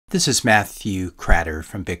This is Matthew Cratter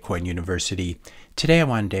from Bitcoin University. Today I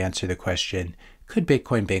wanted to answer the question, could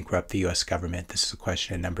Bitcoin bankrupt the US government? This is a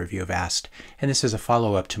question a number of you have asked, and this is a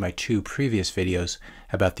follow-up to my two previous videos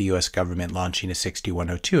about the US government launching a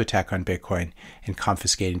 6102 attack on Bitcoin and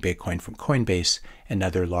confiscating Bitcoin from Coinbase,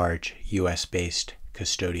 another large US-based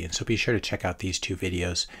custodian. So be sure to check out these two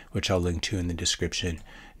videos, which I'll link to in the description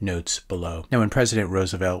notes below. Now, when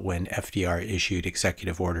FDR issued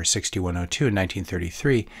Executive Order 6102 in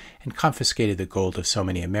 1933 and confiscated the gold of so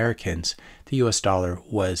many Americans, the US dollar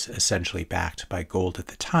was essentially backed by gold at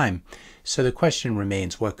the time. So the question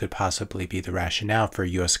remains, what could possibly be the rationale for a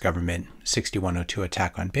US government 6102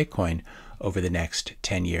 attack on Bitcoin over the next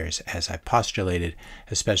 10 years, as I postulated,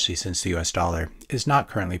 especially since the US dollar is not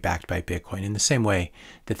currently backed by Bitcoin in the same way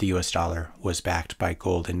that the US dollar was backed by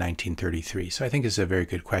gold in 1933. So I think this is a very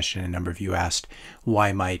good question. A number of you asked,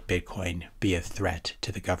 why might Bitcoin be a threat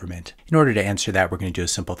to the government? In order to answer that, we're going to do a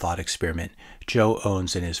simple thought experiment. Joe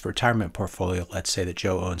owns in his retirement portfolio, let's say that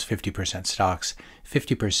Joe owns 50% stocks,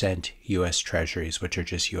 50% US Treasuries, which are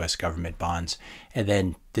just US government bonds. And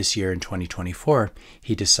then this year in 2024,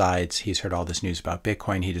 he decides, he's heard all this news about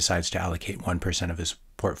Bitcoin, he decides to allocate 1% of his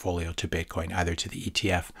portfolio to Bitcoin, either to the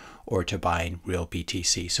ETF or to buying real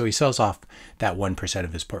BTC. So he sells off that 1%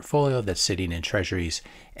 of his portfolio that's sitting in treasuries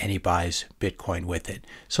and he buys Bitcoin with it.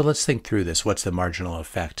 So let's think through this. What's the marginal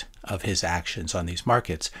effect of his actions on these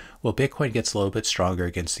markets? Well, Bitcoin gets a little bit stronger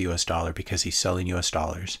against the US dollar because he's selling US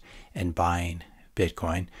dollars and buying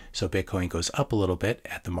Bitcoin. So Bitcoin goes up a little bit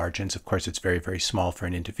at the margins. Of course, it's very, very small for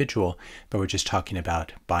an individual, but we're just talking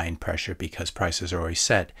about buying pressure because prices are always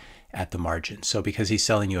set at the margin. So because he's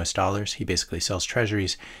selling US dollars, he basically sells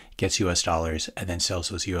treasuries, gets US dollars, and then sells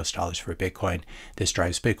those US dollars for Bitcoin. This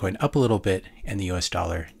drives Bitcoin up a little bit and the US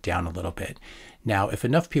dollar down a little bit. Now, if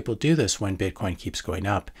enough people do this when Bitcoin keeps going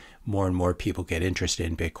up, more and more people get interested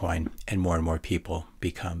in Bitcoin and more people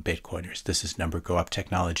become Bitcoiners. This is number go up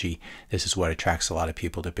technology. This is what attracts a lot of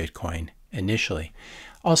people to Bitcoin initially.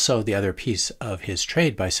 Also, the other piece of his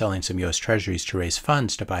trade by selling some US treasuries to raise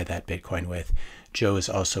funds to buy that Bitcoin with, Joe is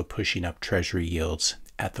also pushing up treasury yields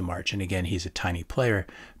at the margin. Again, he's a tiny player,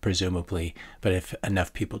 presumably, but if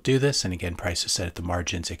enough people do this, and again, prices set at the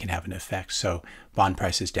margins, it can have an effect. So bond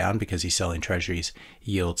prices down because he's selling treasuries,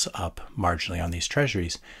 yields up marginally on these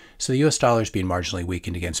treasuries. So the US dollar is being marginally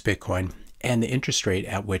weakened against Bitcoin, and the interest rate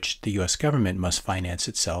at which the US government must finance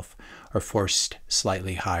itself are forced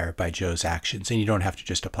slightly higher by Joe's actions. And you don't have to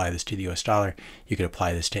just apply this to the US dollar. You could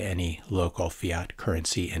apply this to any local fiat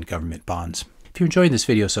currency and government bonds. If you're enjoying this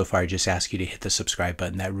video so far, I just ask you to hit the subscribe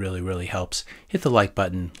button. That really helps. Hit the like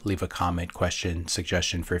button, leave a comment, question,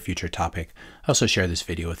 suggestion for a future topic. Also share this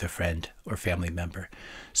video with a friend or family member.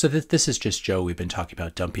 So this is just Joe. We've been talking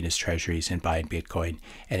about dumping his treasuries and buying Bitcoin.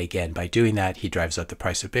 And again, by doing that, he drives up the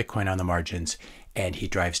price of Bitcoin on the margins, and he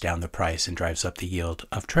drives down the price and drives up the yield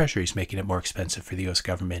of treasuries, making it more expensive for the US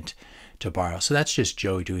government to borrow. So that's just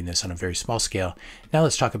Joe doing this on a very small scale. Now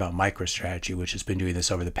let's talk about MicroStrategy, which has been doing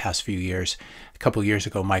this over the past few years. A couple of years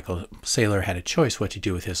ago, Michael Saylor had a choice what to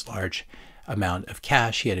do with his large amount of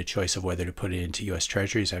cash. He had a choice of whether to put it into US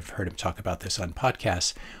Treasuries. I've heard him talk about this on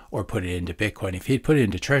podcasts, or put it into Bitcoin. If he'd put it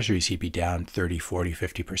into Treasuries, he'd be down 30, 40,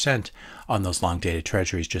 50% on those long dated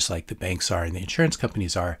Treasuries, just like the banks are and the insurance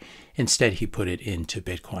companies are. Instead, he put it into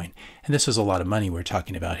Bitcoin. And this was a lot of money. We're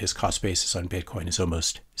talking about his cost basis on Bitcoin is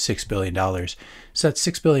almost $6 billion. So that's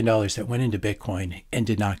 $6 billion that went into Bitcoin and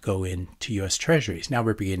did not go into US Treasuries. Now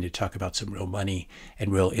we're beginning to talk about some real money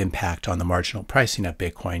and real impact on the marginal pricing of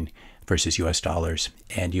Bitcoin versus US dollars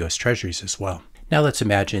and US Treasuries as well. Now let's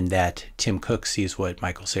imagine that Tim Cook sees what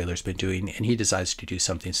Michael Saylor's been doing and he decides to do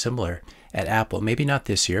something similar at Apple. Maybe not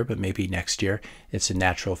this year, but maybe next year. It's a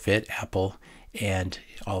natural fit, Apple and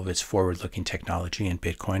all of its forward-looking technology, and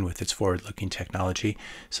Bitcoin with its forward-looking technology.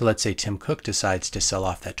 So let's say Tim Cook decides to sell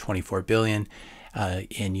off that $24 billion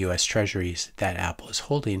in US Treasuries that Apple is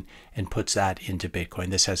holding and puts that into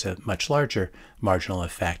Bitcoin. This has a much larger marginal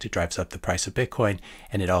effect. It drives up the price of Bitcoin,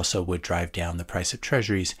 and it also would drive down the price of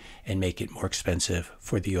Treasuries and make it more expensive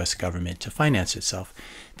for the US government to finance itself.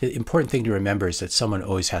 The important thing to remember is that someone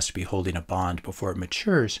always has to be holding a bond before it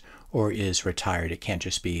matures or is retired. It can't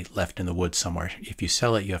just be left in the woods somewhere. If you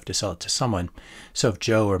sell it, you have to sell it to someone. So if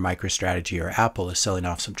Joe or MicroStrategy or Apple is selling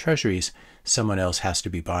off some treasuries, someone else has to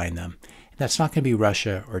be buying them. That's not going to be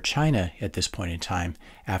Russia or China at this point in time.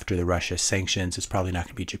 After the Russia sanctions, it's probably not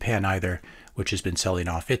going to be Japan either, which has been selling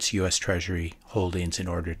off its US Treasury holdings in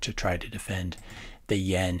order to try to defend the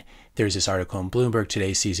yen. There's this article in Bloomberg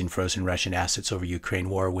today, seizing frozen Russian assets over Ukraine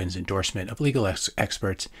war wins endorsement of legal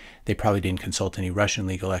experts. They probably didn't consult any Russian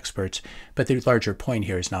legal experts, but the larger point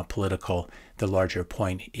here is not political. The larger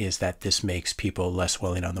point is that this makes people less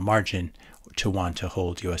willing on the margin to want to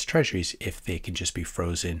hold U.S. Treasuries if they can just be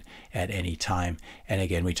frozen at any time. And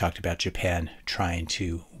again, we talked about Japan trying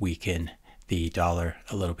to weaken the dollar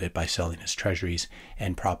a little bit by selling its treasuries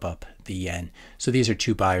and prop up the yen. So these are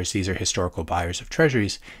two buyers. These are historical buyers of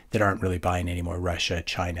treasuries that aren't really buying anymore: Russia,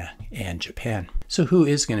 China, and Japan. So who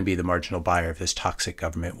is going to be the marginal buyer of this toxic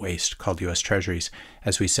government waste called U.S. Treasuries?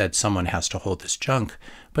 As we said, someone has to hold this junk,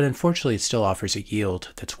 but unfortunately it still offers a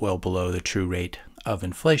yield that's well below the true rate of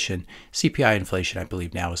inflation. CPI inflation, I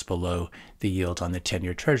believe, now is below the yield on the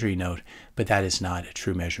 10-year Treasury note, but that is not a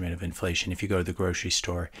true measurement of inflation. If you go to the grocery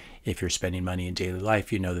store, if you're spending money in daily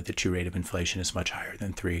life, you know that the true rate of inflation is much higher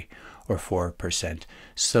than 3 or 4%.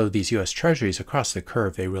 So these U.S. Treasuries across the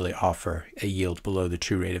curve, they really offer a yield below the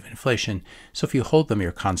true rate of inflation. So if you hold them,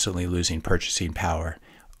 you're constantly losing purchasing power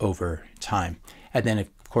over time. And then of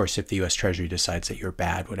course, if the U.S. Treasury decides that you're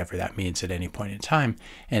bad, whatever that means at any point in time,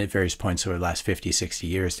 and at various points over the last 50, 60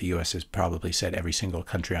 years, the U.S. has probably said every single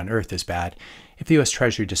country on earth is bad. If the U.S.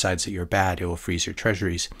 Treasury decides that you're bad, it will freeze your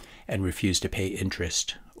treasuries and refuse to pay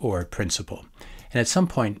interest or principal. And at some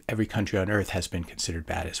point, every country on earth has been considered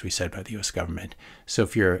bad, as we said, by the U.S. government. So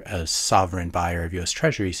if you're a sovereign buyer of U.S.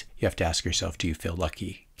 Treasuries, you have to ask yourself, do you feel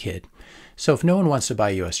lucky, kid? So if no one wants to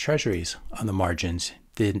buy U.S. Treasuries on the margins,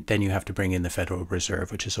 then you have to bring in the Federal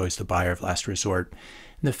Reserve, which is always the buyer of last resort.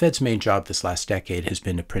 And the Fed's main job this last decade has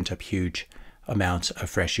been to print up huge amounts of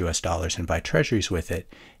fresh U.S. dollars and buy treasuries with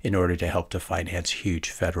it in order to help to finance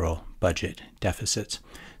huge federal budget deficits.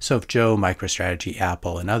 So if Joe, MicroStrategy,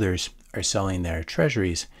 Apple, and others are selling their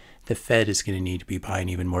treasuries, the Fed is going to need to be buying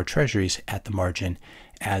even more treasuries at the margin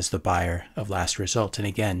as the buyer of last result. And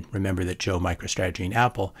again, remember that Joe, MicroStrategy, and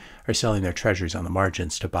Apple are selling their treasuries on the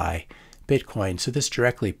margins to buy Bitcoin. So this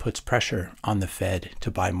directly puts pressure on the Fed to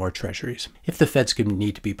buy more treasuries. If the Fed's going to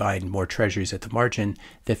need to be buying more treasuries at the margin,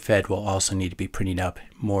 the Fed will also need to be printing up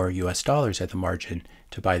more US dollars at the margin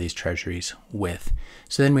to buy these treasuries with.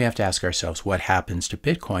 So then we have to ask ourselves, what happens to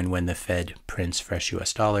Bitcoin when the Fed prints fresh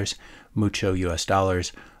US dollars, mucho US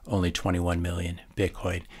dollars, only 21 million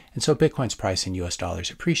Bitcoin. And so Bitcoin's price in US dollars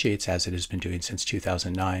appreciates, as it has been doing since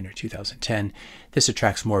 2009 or 2010. This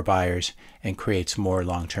attracts more buyers and creates more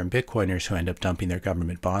long-term Bitcoiners who end up dumping their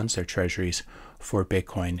government bonds, their treasuries, for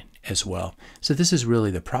Bitcoin as well. So this is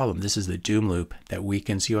really the problem. This is the doom loop that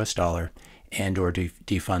weakens US dollar and or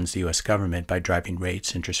defunds the US government by driving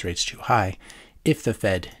interest rates too high if the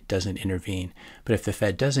Fed doesn't intervene. But if the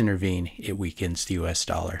Fed does intervene, it weakens the US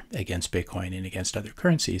dollar against Bitcoin and against other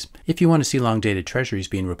currencies. If you want to see long-dated treasuries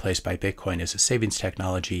being replaced by Bitcoin as a savings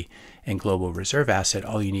technology and global reserve asset,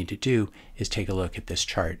 all you need to do is take a look at this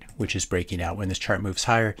chart, which is breaking out. When this chart moves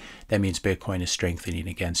higher, that means Bitcoin is strengthening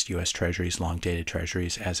against US treasuries, long-dated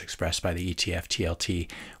treasuries, as expressed by the ETF TLT.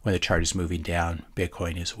 When the chart is moving down,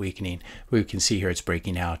 Bitcoin is weakening. We can see here it's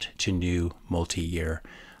breaking out to new multi-year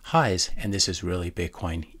highs, and this is really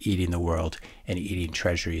Bitcoin eating the world and eating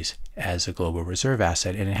treasuries as a global reserve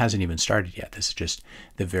asset, and it hasn't even started yet. This is just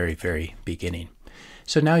the very, very beginning.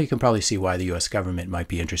 So now you can probably see why the US government might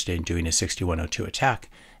be interested in doing a 6102 attack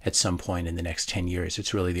at some point in the next 10 years.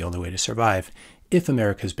 It's really the only way to survive if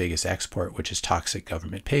America's biggest export, which is toxic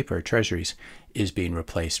government paper, treasuries, is being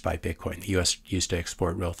replaced by Bitcoin. The US used to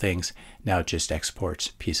export real things. Now it just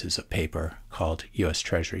exports pieces of paper called US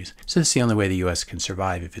treasuries. So this is the only way the US can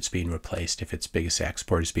survive if it's being replaced, if its biggest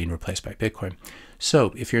export is being replaced by Bitcoin.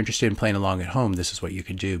 So if you're interested in playing along at home, this is what you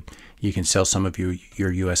can do. You can sell some of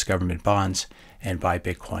your US government bonds and buy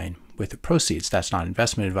Bitcoin with the proceeds. That's not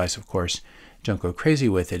investment advice, of course. Don't go crazy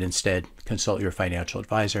with it. Instead, consult your financial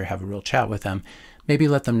advisor, have a real chat with them. Maybe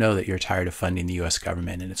let them know that you're tired of funding the US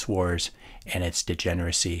government and its wars and its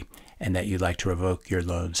degeneracy, and that you'd like to revoke your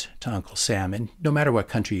loans to Uncle Sam. And no matter what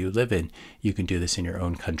country you live in, you can do this in your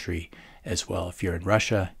own country as well. If you're in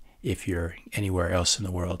Russia, if you're anywhere else in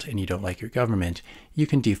the world and you don't like your government, you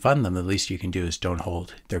can defund them. The least you can do is don't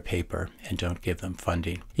hold their paper and don't give them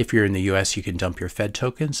funding. If you're in the US, you can dump your Fed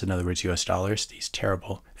tokens, in other words, US dollars, these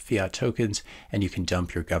terrible fiat tokens, and you can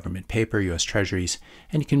dump your government paper, US treasuries,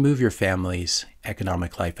 and you can move your family's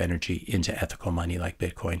economic life energy into ethical money like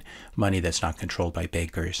Bitcoin, money that's not controlled by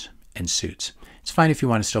bankers and suits. It's fine if you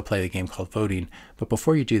want to still play the game called voting, but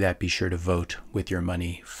before you do that, be sure to vote with your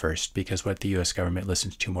money first, because what the US government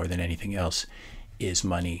listens to more than anything else is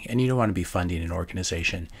money, and you don't want to be funding an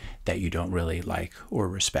organization that you don't really like or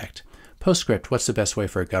respect. Postscript, what's the best way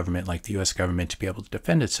for a government like the US government to be able to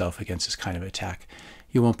defend itself against this kind of attack?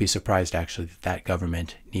 you won't be surprised actually that that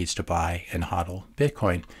government needs to buy and hodl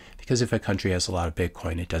Bitcoin, because if a country has a lot of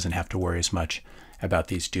Bitcoin, it doesn't have to worry as much about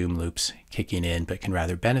these doom loops kicking in, but can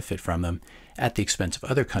rather benefit from them at the expense of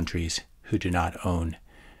other countries who do not own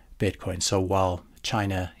Bitcoin. So while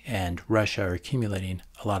China and Russia are accumulating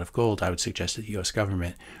a lot of gold, I would suggest that the US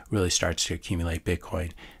government really starts to accumulate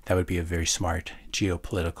Bitcoin. That would be a very smart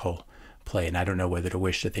geopolitical play. And I don't know whether to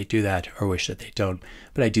wish that they do that or wish that they don't,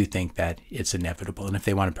 but I do think that it's inevitable. And if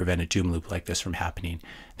they want to prevent a doom loop like this from happening,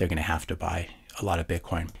 they're going to have to buy a lot of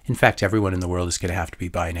Bitcoin. In fact, everyone in the world is going to have to be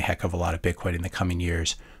buying a heck of a lot of Bitcoin in the coming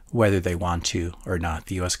years, whether they want to or not.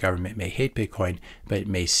 The US government may hate Bitcoin, but it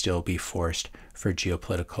may still be forced for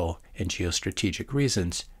geopolitical and geostrategic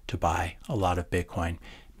reasons to buy a lot of Bitcoin.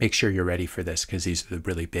 Make sure you're ready for this, because these are the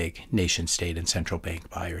really big nation state and central bank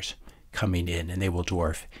buyers coming in, and they will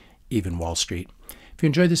dwarf even Wall Street. If you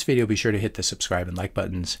enjoyed this video, be sure to hit the subscribe and like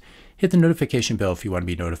buttons. Hit the notification bell if you want to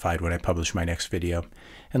be notified when I publish my next video.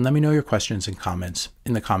 And let me know your questions and comments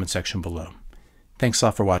in the comment section below. Thanks a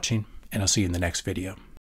lot for watching, and I'll see you in the next video.